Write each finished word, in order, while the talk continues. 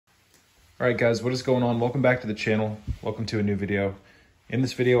All right, guys, what is going on? Welcome back to the channel. Welcome to a new video. In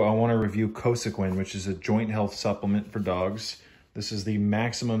this video, I want to review Cosequin, which is a joint health supplement for dogs. This is the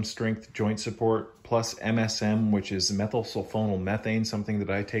maximum strength joint support plus MSM, which is methylsulfonylmethane, something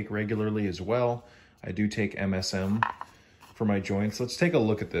that I take regularly as well. I do take MSM for my joints. Let's take a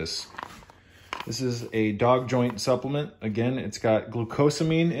look at this. This is a dog joint supplement. Again, it's got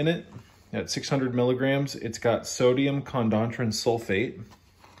glucosamine in it at 600 milligrams. It's got sodium chondroitin sulfate,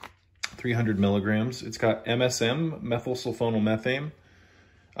 300 milligrams. It's got MSM, methylsulfonylmethane,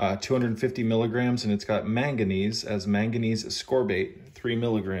 250 milligrams, and it's got manganese as manganese ascorbate, 3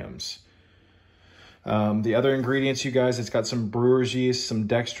 milligrams. The other ingredients, you guys, it's got some brewer's yeast, some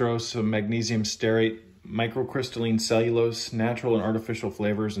dextrose, some magnesium stearate, microcrystalline cellulose, natural and artificial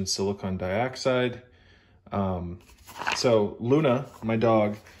flavors, and silicon dioxide. So Luna, my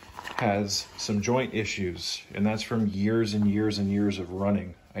dog, has some joint issues, and that's from years and years and years of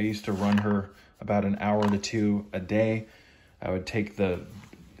running. I used to run her about an hour to two a day. I would take the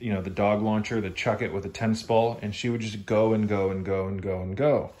dog launcher, the chuck it with a tennis ball, and she would just go and go and go and go and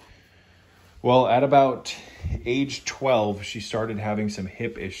go. Well, at about age 12, she started having some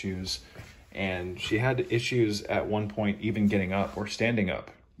hip issues, and she had issues at one point even getting up or standing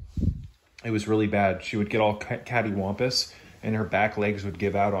up. It was really bad. She would get all cattywampus, and her back legs would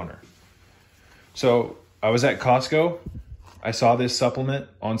give out on her. So I was at Costco. I saw this supplement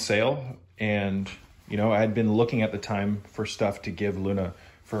on sale, and I had been looking at the time for stuff to give Luna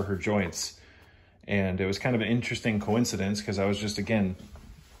for her joints. And it was kind of an interesting coincidence because I was just, again,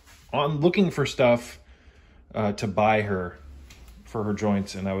 looking for stuff to buy her for her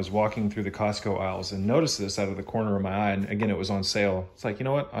joints. And I was walking through the Costco aisles and noticed this out of the corner of my eye. And again, it was on sale. It's like, you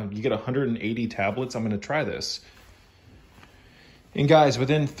know what? You get 180 tablets. I'm going to try this. And guys,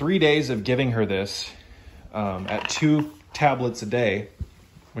 within 3 days of giving her this, at 2 tablets a day,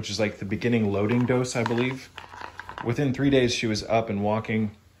 which is like the beginning loading dose, I believe, within 3 days, she was up and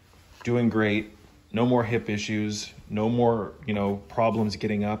walking, doing great. No more hip issues, no more, problems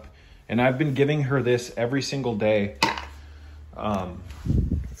getting up. And I've been giving her this every single day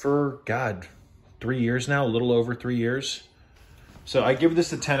for, 3 years now, a little over 3 years. So I give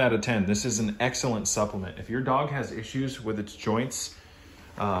this a 10 out of 10. This is an excellent supplement. If your dog has issues with its joints,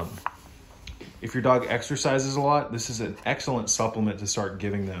 if your dog exercises a lot, this is an excellent supplement to start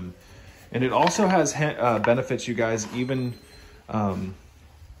giving them. And it also has benefits, you guys, even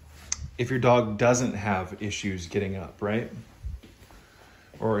if your dog doesn't have issues getting up, right?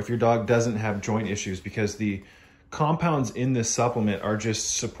 Or if your dog doesn't have joint issues, because the compounds in this supplement are just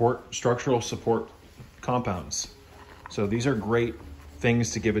structural support compounds. So these are great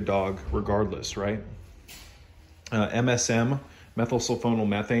things to give a dog regardless, right? MSM,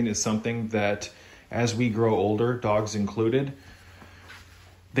 methylsulfonylmethane, is something that as we grow older, dogs included,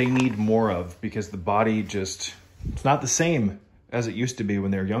 they need more of, because the body it's not the same as it used to be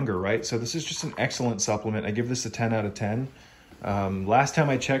when they're younger, right? So this is just an excellent supplement. I give this a 10 out of 10. Last time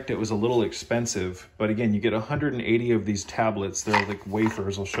I checked, it was a little expensive, but again, you get 180 of these tablets. They're like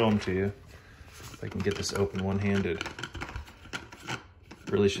wafers. I'll show them to you. If I can get this open one-handed.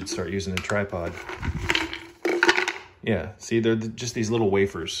 Really should start using a tripod. Yeah, see, they're just these little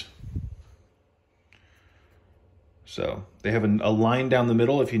wafers. So they have a line down the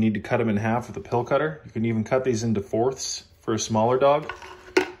middle if you need to cut them in half with a pill cutter. You can even cut these into fourths for a smaller dog.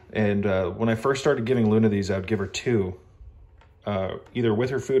 And when I first started giving Luna these, I would give her 2, either with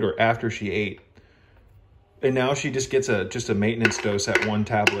her food or after she ate. And now she just gets just a maintenance dose at 1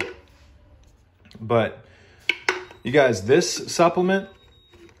 tablet. But you guys, this supplement,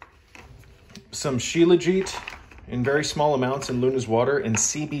 some Shilajit in very small amounts in Luna's water, and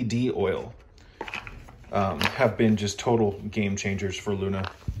CBD oil have been just total game changers for Luna.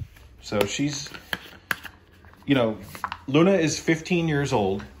 So she's, Luna is 15 years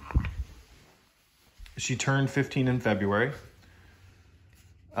old. She turned 15 in February.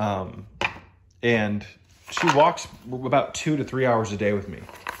 And she walks about 2 to 3 hours a day with me.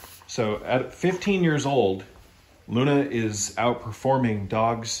 So at 15 years old, Luna is outperforming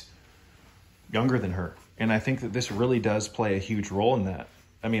dogs younger than her. And I think that this really does play a huge role in that.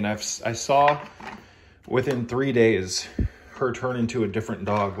 I mean, I saw within 3 days her turn into a different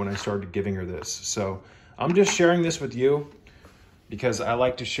dog when I started giving her this. So I'm just sharing this with you because I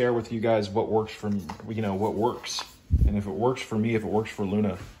like to share with you guys what works for, what works. And if it works for me, if it works for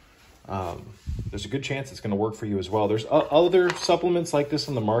Luna, there's a good chance it's going to work for you as well. There's other supplements like this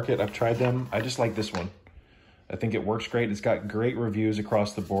on the market. I've tried them. I just like this one. I think it works great. It's got great reviews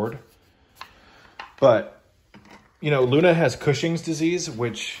across the board. But, Luna has Cushing's disease,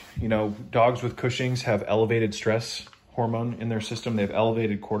 which, dogs with Cushing's have elevated stress hormone in their system. They have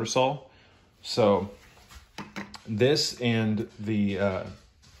elevated cortisol. So this and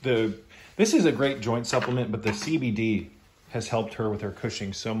this is a great joint supplement, but the CBD has helped her with her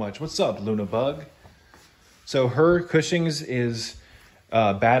Cushing's so much. What's up, Luna Bug? So her Cushing's is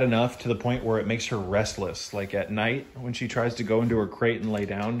bad enough to the point where it makes her restless. Like at night, when she tries to go into her crate and lay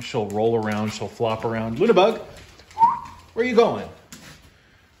down, she'll roll around, she'll flop around. Luna Bug, where are you going?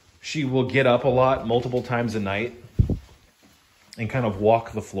 She will get up a lot, multiple times a night, and kind of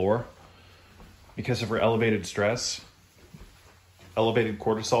walk the floor because of her elevated stress, elevated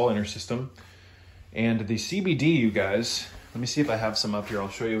cortisol in her system. And the CBD, you guys, let me see if I have some up here. I'll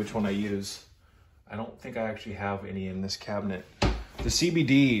show you which one I use. I don't think I actually have any in this cabinet. The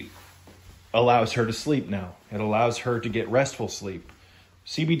CBD allows her to sleep now. It allows her to get restful sleep.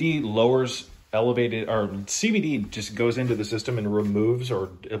 CBD lowers CBD just goes into the system and removes or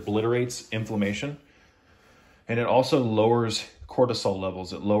obliterates inflammation. And it also lowers cortisol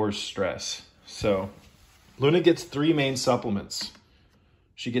levels. It lowers stress. So Luna gets 3 main supplements.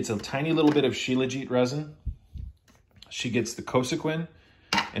 She gets a tiny little bit of shilajit resin. She gets the Cosequin.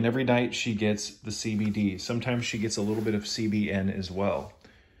 And every night she gets the CBD. Sometimes she gets a little bit of CBN as well.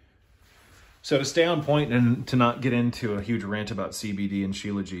 So to stay on point and to not get into a huge rant about CBD and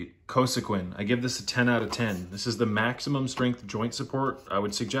shilajit, Cosequin, I give this a 10 out of 10. This is the maximum strength joint support. I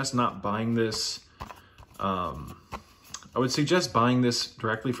would suggest not buying this. I would suggest buying this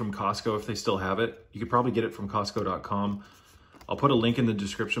directly from Costco if they still have it. You could probably get it from Costco.com. I'll put a link in the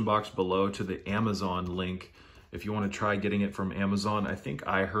description box below to the Amazon link if you want to try getting it from Amazon. I think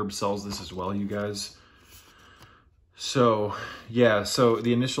iHerb sells this as well, you guys. So yeah, so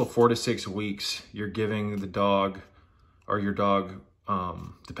the initial 4 to 6 weeks, you're giving the dog, or your dog,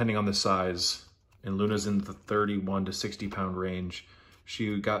 depending on the size, and Luna's in the 31 to 60 pound range.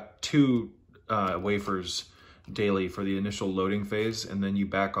 She got 2 wafers daily for the initial loading phase, and then you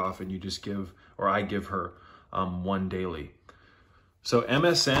back off and you just give, or I give her 1 daily. So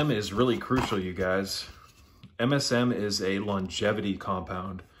MSM is really crucial, you guys. MSM is a longevity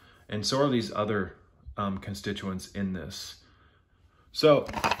compound, and so are these other constituents in this. So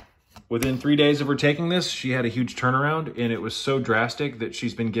within 3 days of her taking this, she had a huge turnaround, and it was so drastic that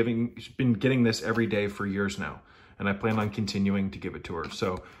she's been getting this every day for years now, and I plan on continuing to give it to her.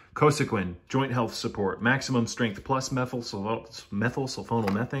 So Cosequin, joint health support, maximum strength plus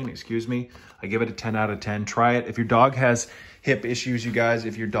methylsulfonylmethane, excuse me. I give it a 10 out of 10. Try it. If your dog has hip issues, you guys,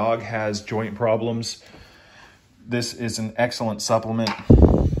 if your dog has joint problems, this is an excellent supplement.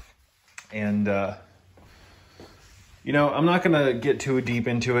 And, you know, I'm not going to get too deep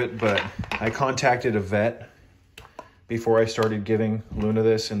into it, but I contacted a vet before I started giving Luna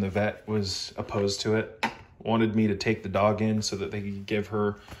this, and the vet was opposed to it. Wanted me to take the dog in so that they could give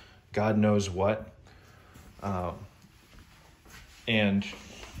her God knows what. And,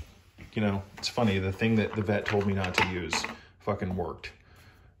 you know, it's funny, the thing that the vet told me not to use fucking worked.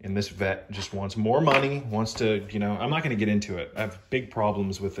 And this vet just wants more money, wants to, you know, I'm not going to get into it. I have big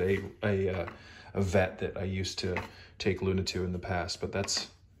problems with a vet that I used to take Luna to in the past, but that's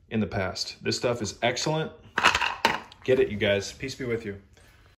in the past. This stuff is excellent. Get it, you guys. Peace be with you.